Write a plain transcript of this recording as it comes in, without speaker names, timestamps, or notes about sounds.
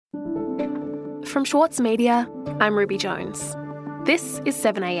From Schwartz Media, I'm Ruby Jones. This is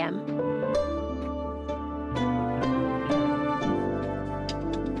 7am.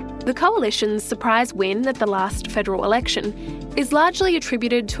 The Coalition's surprise win at the last federal election is largely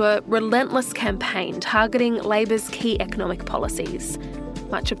attributed to a relentless campaign targeting Labor's key economic policies.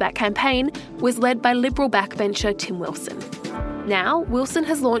 Much of that campaign was led by Liberal backbencher Tim Wilson. Now, Wilson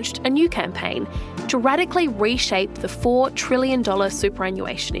has launched a new campaign to radically reshape the $4 trillion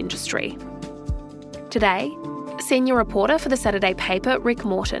superannuation industry. Today, senior reporter for the Saturday paper, Rick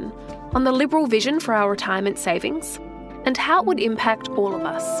Morton, on the Liberal vision for our retirement savings and how it would impact all of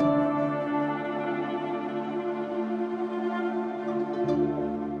us.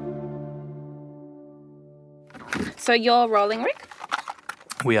 So you're rolling, Rick?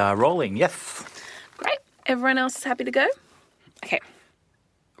 We are rolling, yes. Great. Everyone else is happy to go? Okay.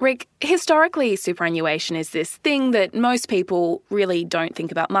 Rick, historically, superannuation is this thing that most people really don't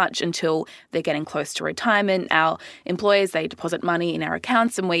think about much until they're getting close to retirement. Our employers, they deposit money in our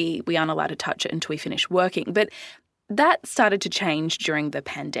accounts and we aren't allowed to touch it until we finish working. But that started to change during the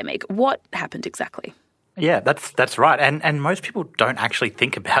pandemic. What happened exactly? Yeah, that's right. And most people don't actually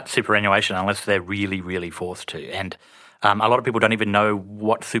think about superannuation unless they're really, really forced to. And a lot of people don't even know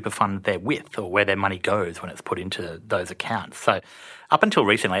what super fund they're with or where their money goes when it's put into those accounts. So up until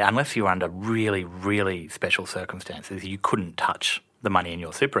recently, unless you were under really, really special circumstances, you couldn't touch the money in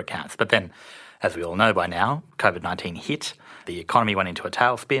your super accounts. But then, as we all know by now, COVID-19 hit, the economy went into a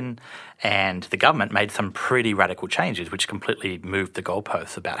tailspin, and the government made some pretty radical changes which completely moved the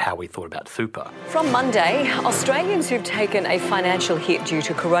goalposts about how we thought about super. From Monday, Australians who've taken a financial hit due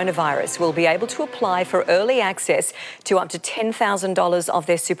to coronavirus will be able to apply for early access to up to $10,000 of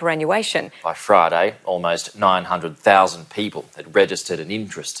their superannuation. By Friday, almost 900,000 people had registered an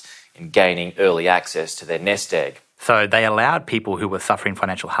interest in gaining early access to their nest egg. So they allowed people who were suffering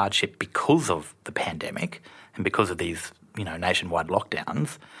financial hardship because of the pandemic and because of these, nationwide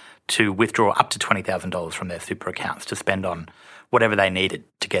lockdowns to withdraw up to $20,000 from their super accounts to spend on whatever they needed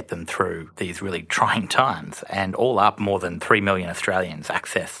to get them through these really trying times. And all up, more than 3 million Australians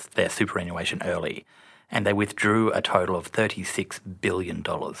accessed their superannuation early, and they withdrew a total of $36 billion.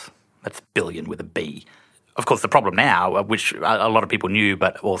 That's billion with a B. Of course, the problem now, which a lot of people knew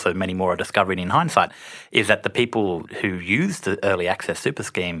but also many more are discovering in hindsight, is that the people who used the early access super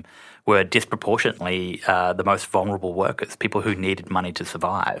scheme were disproportionately the most vulnerable workers, people who needed money to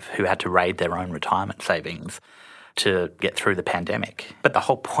survive, who had to raid their own retirement savings to get through the pandemic. But the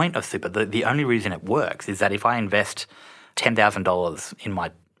whole point of super, the only reason it works is that if I invest $10,000 in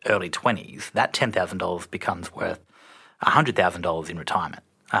my early 20s, that $10,000 becomes worth $100,000 in retirement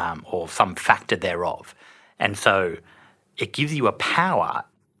or some factor thereof. And so it gives you a power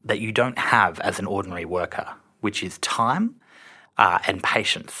that you don't have as an ordinary worker, which is time and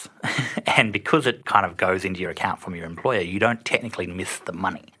patience. And because it kind of goes into your account from your employer, you don't technically miss the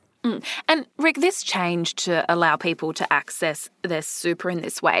money. And Rick, this change to allow people to access their super in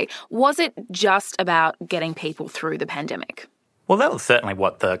this way, was it just about getting people through the pandemic? Well, that was certainly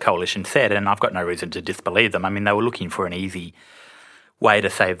what the Coalition said, and I've got no reason to disbelieve them. I mean, they were looking for an easy way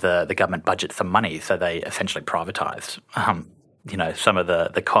to save the government budget some money, so they essentially privatised some of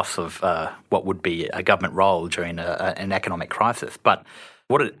the costs of what would be a government role during an economic crisis. But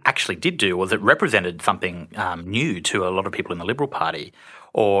what it actually did do was it represented something new to a lot of people in the Liberal Party,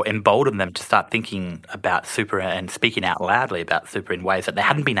 or emboldened them to start thinking about super and speaking out loudly about super in ways that they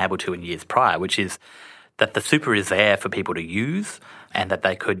hadn't been able to in years prior, which is that the super is there for people to use and that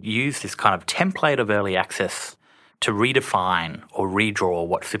they could use this kind of template of early access to redefine or redraw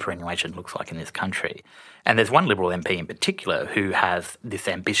what superannuation looks like in this country. And there's one Liberal MP in particular who has this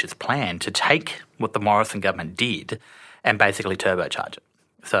ambitious plan to take what the Morrison government did and basically turbocharge it.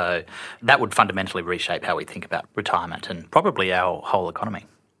 So that would fundamentally reshape how we think about retirement and probably our whole economy.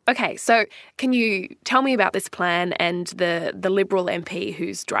 Okay, so can you tell me about this plan and the Liberal MP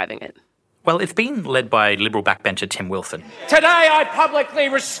who's driving it? Well, it's been led by Liberal backbencher Tim Wilson. Today I publicly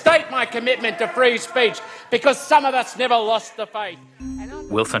restate my commitment to free speech because some of us never lost the faith.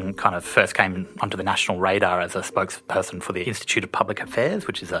 Wilson kind of first came onto the national radar as a spokesperson for the Institute of Public Affairs,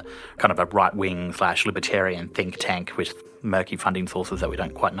 which is a kind of a right-wing / libertarian think tank with murky funding sources that we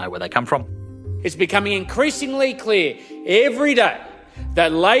don't quite know where they come from. It's becoming increasingly clear every day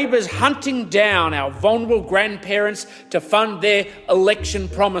that Labor's hunting down our vulnerable grandparents to fund their election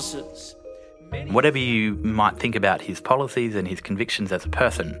promises. Whatever you might think about his policies and his convictions as a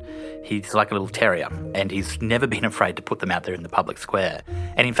person, he's like a little terrier, and he's never been afraid to put them out there in the public square.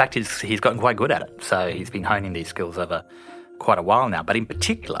 And in fact, he's gotten quite good at it. So he's been honing these skills over quite a while now, but in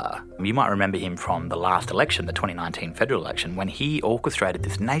particular, you might remember him from the last election, the 2019 federal election, when he orchestrated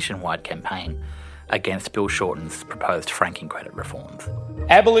this nationwide campaign against Bill Shorten's proposed franking credit reforms.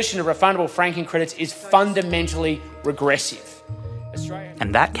 Abolition of refundable franking credits is fundamentally regressive.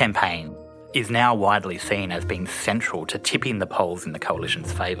 And that campaign is now widely seen as being central to tipping the polls in the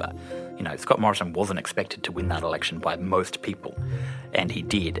coalition's favour. You know, Scott Morrison wasn't expected to win that election by most people, and he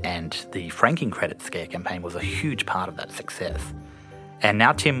did, and the franking credit scare campaign was a huge part of that success. And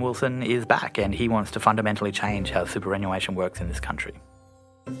now Tim Wilson is back, and he wants to fundamentally change how superannuation works in this country.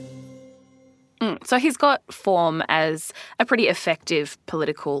 So he's got form as a pretty effective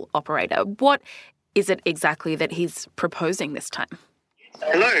political operator. What is it exactly that he's proposing this time?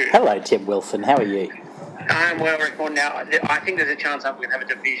 Hello. Hello, Tim Wilson. How are you? I'm well, Rick. Well, now, I think there's a chance that we're going to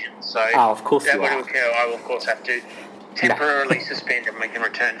have a division, so of course that you would are. occur. I will, of course, have to temporarily suspend and make a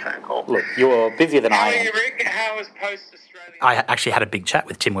return phone call. Look, you're busier than How I are am. you, Rick? How is post-Australia? I actually had a big chat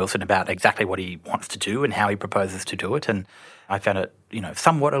with Tim Wilson about exactly what he wants to do and how he proposes to do it, and I found it,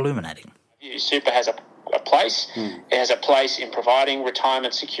 somewhat illuminating. Super has a place. It has a place in providing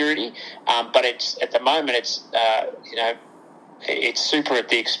retirement security, but it's at the moment it's super at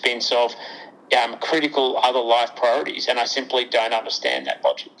the expense of critical other life priorities, and I simply don't understand that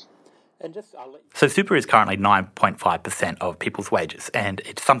logic. So super is currently 9.5% of people's wages, and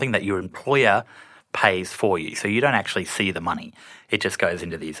it's something that your employer pays for you. So you don't actually see the money. It just goes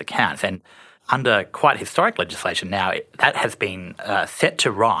into these accounts. And under quite historic legislation now, that has been set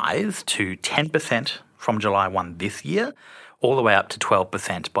to rise to 10% from July 1 this year, all the way up to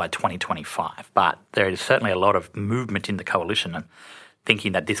 12% by 2025. But there is certainly a lot of movement in the coalition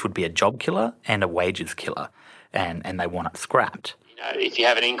thinking that this would be a job killer and a wages killer, and they want it scrapped. If you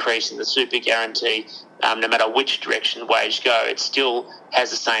have an increase in the super guarantee, no matter which direction wage go, it still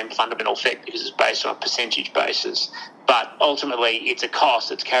has the same fundamental effect because it's based on a percentage basis. But ultimately, it's a cost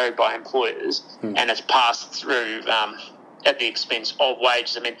that's carried by employers and it's passed through at the expense of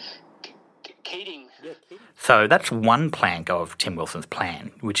wages. I mean, Keating... So that's one plank of Tim Wilson's plan,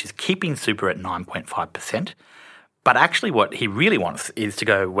 which is keeping super at 9.5%. But actually what he really wants is to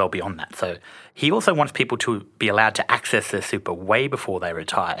go well beyond that. So he also wants people to be allowed to access their super way before they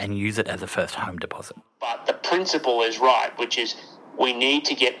retire and use it as a first home deposit. But the principle is right, which is we need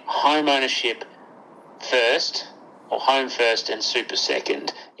to get home ownership first, or home first and super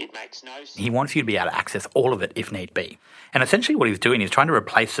second. It makes no sense. He wants you to be able to access all of it if need be. And essentially what he's doing is trying to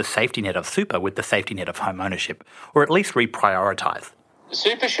replace the safety net of super with the safety net of home ownership, or at least reprioritise.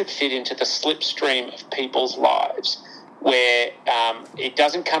 Super should fit into the slipstream of people's lives where it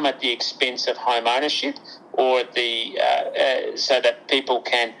doesn't come at the expense of home ownership or so that people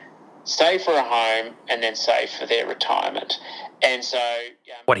can save for a home and then save for their retirement. And so...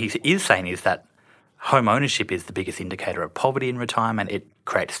 what he is saying is that home ownership is the biggest indicator of poverty in retirement. It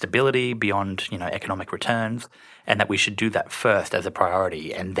creates stability beyond, economic returns, and that we should do that first as a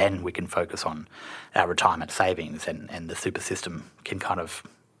priority, and then we can focus on our retirement savings, and the super system can kind of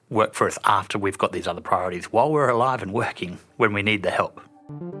work for us after we've got these other priorities while we're alive and working when we need the help.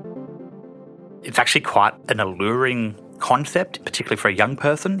 It's actually quite an alluring concept, particularly for a young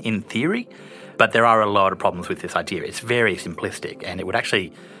person in theory, but there are a lot of problems with this idea. It's very simplistic, and it would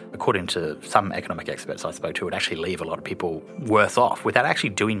actually, according to some economic experts I spoke to, it would actually leave a lot of people worse off without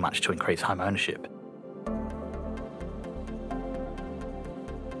actually doing much to increase home ownership.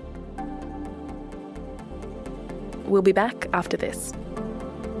 We'll be back after this.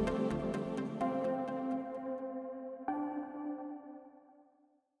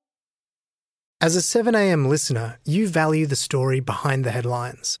 As a 7am listener, you value the story behind the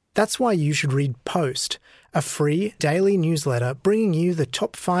headlines. That's why you should read Post, a free daily newsletter bringing you the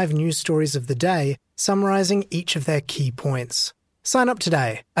top 5 news stories of the day, summarising each of their key points. Sign up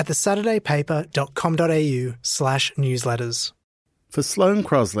today at thesaturdaypaper.com.au/newsletters. For Sloane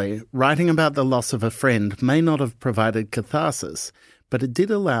Crosley, writing about the loss of a friend may not have provided catharsis, but it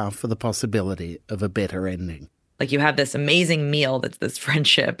did allow for the possibility of a better ending. Like, you have this amazing meal that's this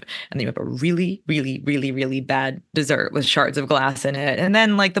friendship, and then you have a really, really, really, really bad dessert with shards of glass in it. And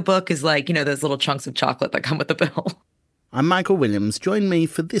then, the book is those little chunks of chocolate that come with the bill. I'm Michael Williams. Join me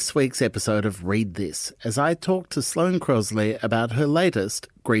for this week's episode of Read This, as I talk to Sloane Crosley about her latest,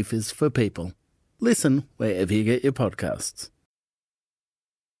 Grief is for People. Listen wherever you get your podcasts.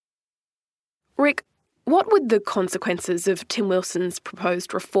 Rick, what would the consequences of Tim Wilson's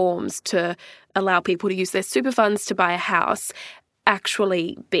proposed reforms to allow people to use their super funds to buy a house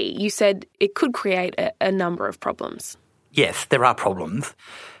actually be? You said it could create a number of problems. Yes, there are problems.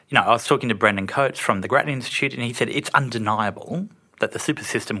 I was talking to Brendan Coates from the Grattan Institute, and he said it's undeniable that the super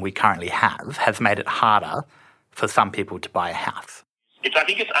system we currently have has made it harder for some people to buy a house. I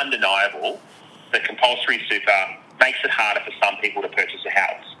think it's undeniable that compulsory super makes it harder for some people to purchase a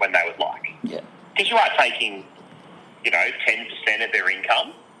house when they would like. Yeah. Because you are taking, 10% of their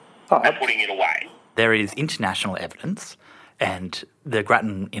income and putting it away. There is international evidence, and the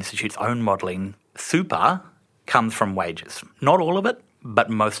Grattan Institute's own modelling, super comes from wages. Not all of it, but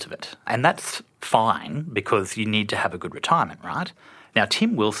most of it. And that's fine because you need to have a good retirement, right? Now,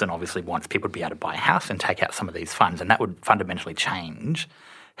 Tim Wilson obviously wants people to be able to buy a house and take out some of these funds, and that would fundamentally change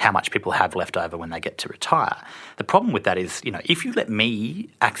how much people have left over when they get to retire. The problem with that is, if you let me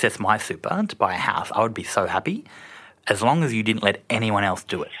access my super to buy a house, I would be so happy, as long as you didn't let anyone else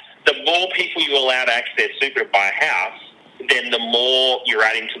do it. The more people you allow to access super to buy a house, then the more you're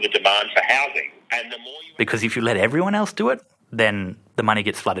adding to the demand for housing. And the more because if you let everyone else do it, then the money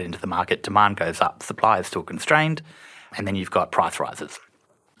gets flooded into the market, demand goes up, supply is still constrained, and then you've got price rises.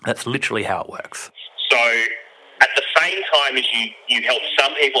 That's literally how it works. So at the same time as you help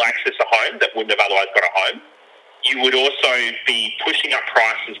some people access a home that wouldn't have otherwise got a home, you would also be pushing up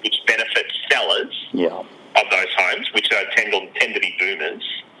prices which benefit sellers of those homes, which tend to be boomers,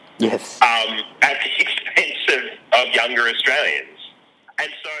 yes, at the expense of younger Australians.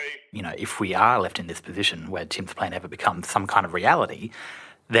 And so, if we are left in this position where Tim's plan ever becomes some kind of reality,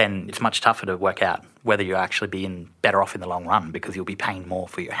 then it's much tougher to work out whether you'll actually be better off in the long run because you'll be paying more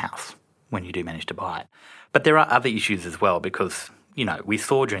for your house when you do manage to buy it. But there are other issues as well because, we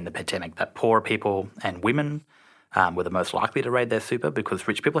saw during the pandemic that poorer people and women were the most likely to raid their super because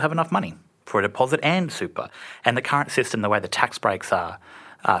rich people have enough money for a deposit and super. And the current system, the way the tax breaks are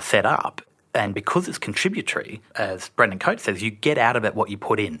set up, and because it's contributory, as Brendan Coates says, you get out of it what you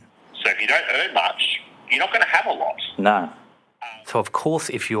put in. So if you don't earn much, you're not going to have a lot. No. So of course,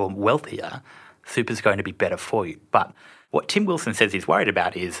 if you're wealthier, super's going to be better for you. But what Tim Wilson says he's worried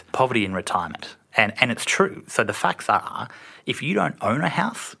about is poverty in retirement. And it's true. So the facts are, if you don't own a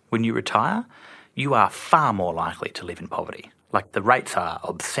house when you retire, you are far more likely to live in poverty. Like, the rates are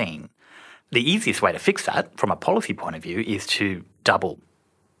obscene. The easiest way to fix that, from a policy point of view, is to double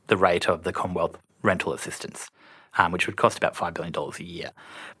the rate of the Commonwealth rental assistance, which would cost about $5 billion a year.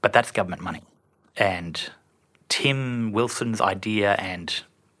 But that's government money. And Tim Wilson's idea and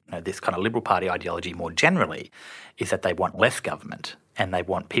this kind of Liberal Party ideology more generally is that they want less government and they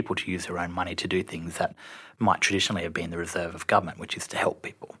want people to use their own money to do things that might traditionally have been the reserve of government, which is to help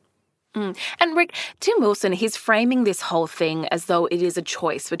people. And Rick, Tim Wilson, he's framing this whole thing as though it is a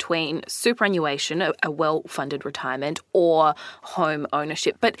choice between superannuation, a well-funded retirement, or home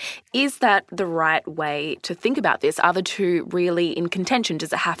ownership. But is that the right way to think about this? Are the two really in contention?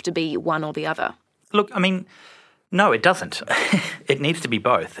 Does it have to be one or the other? Look, no, it doesn't. It needs to be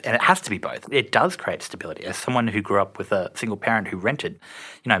both, and it has to be both. It does create stability. As someone who grew up with a single parent who rented,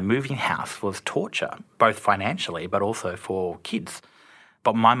 moving house was torture, both financially but also for kids.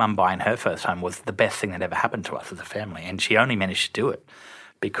 But my mum buying her first home was the best thing that ever happened to us as a family, and she only managed to do it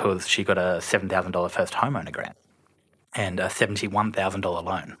because she got a $7,000 first homeowner grant and a $71,000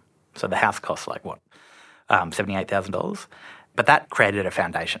 loan. So the house costs $78,000. But that created a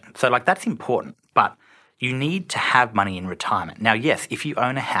foundation. So that's important, but you need to have money in retirement. Now, yes, if you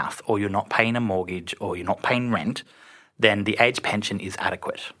own a house or you're not paying a mortgage or you're not paying rent, then the age pension is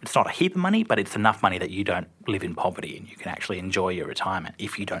adequate. It's not a heap of money, but it's enough money that you don't live in poverty and you can actually enjoy your retirement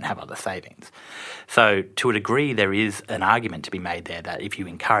if you don't have other savings. So to a degree, there is an argument to be made there that if you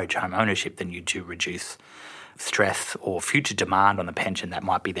encourage home ownership, then you do reduce stress or future demand on the pension that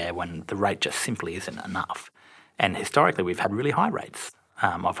might be there when the rate just simply isn't enough. And historically, we've had really high rates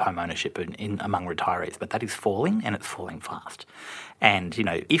of home ownership among retirees, but that is falling, and it's falling fast. And,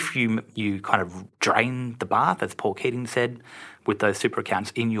 if you kind of drain the bath, as Paul Keating said, with those super accounts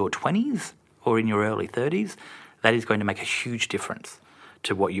in your 20s or in your early 30s, that is going to make a huge difference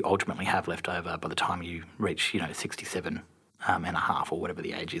to what you ultimately have left over by the time you reach, 67 and a half or whatever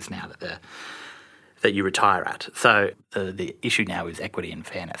the age is now that you retire at. So the issue now is equity and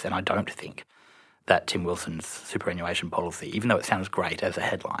fairness, and I don't think that Tim Wilson's superannuation policy, even though it sounds great as a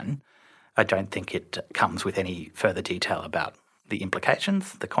headline, I don't think it comes with any further detail about the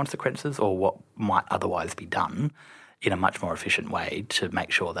implications, the consequences, or what might otherwise be done in a much more efficient way to make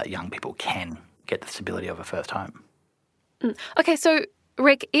sure that young people can get the stability of a first home. Okay, so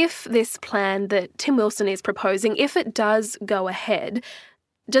Rick, if this plan that Tim Wilson is proposing, if it does go ahead,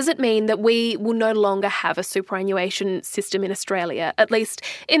 does it mean that we will no longer have a superannuation system in Australia, at least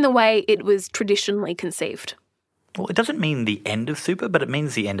in the way it was traditionally conceived? Well, it doesn't mean the end of super, but it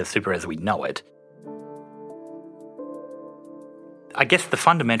means the end of super as we know it. I guess the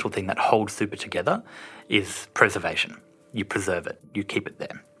fundamental thing that holds super together is preservation. You preserve it, you keep it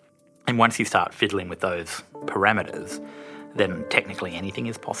there. And once you start fiddling with those parameters, then technically anything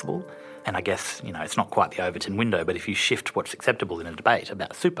is possible. And I guess, it's not quite the Overton window, but if you shift what's acceptable in a debate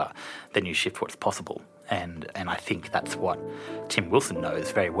about super, then you shift what's possible. And I think that's what Tim Wilson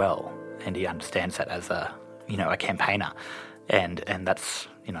knows very well, and he understands that as a campaigner. And that's,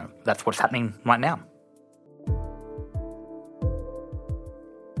 that's what's happening right now.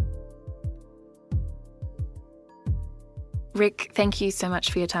 Rick, thank you so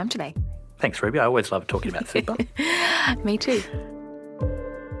much for your time today. Thanks, Ruby. I always love talking about super. Me too.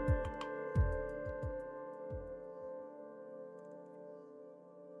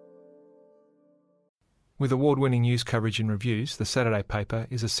 With award-winning news coverage and reviews, The Saturday Paper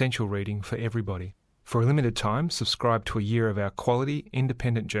is essential reading for everybody. For a limited time, subscribe to a year of our quality,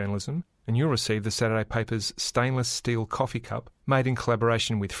 independent journalism, and you'll receive The Saturday Paper's stainless steel coffee cup, made in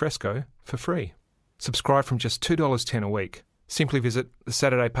collaboration with Fresco, for free. Subscribe from just $2.10 a week. Simply visit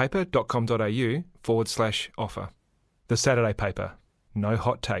thesaturdaypaper.com.au/offer. The Saturday Paper. No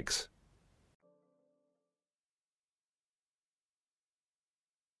hot takes.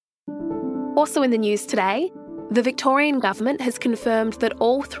 Also in the news today, the Victorian government has confirmed that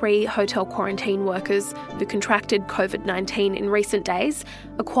all 3 hotel quarantine workers who contracted COVID-19 in recent days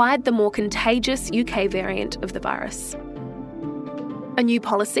acquired the more contagious UK variant of the virus. A new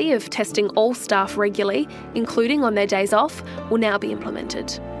policy of testing all staff regularly, including on their days off, will now be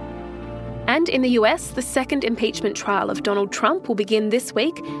implemented. And in the US, the second impeachment trial of Donald Trump will begin this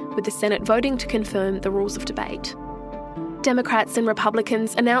week, with the Senate voting to confirm the rules of debate. Democrats and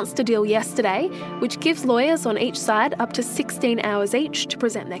Republicans announced a deal yesterday which gives lawyers on each side up to 16 hours each to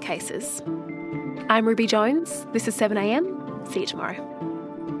present their cases. I'm Ruby Jones. This is 7am. See you tomorrow.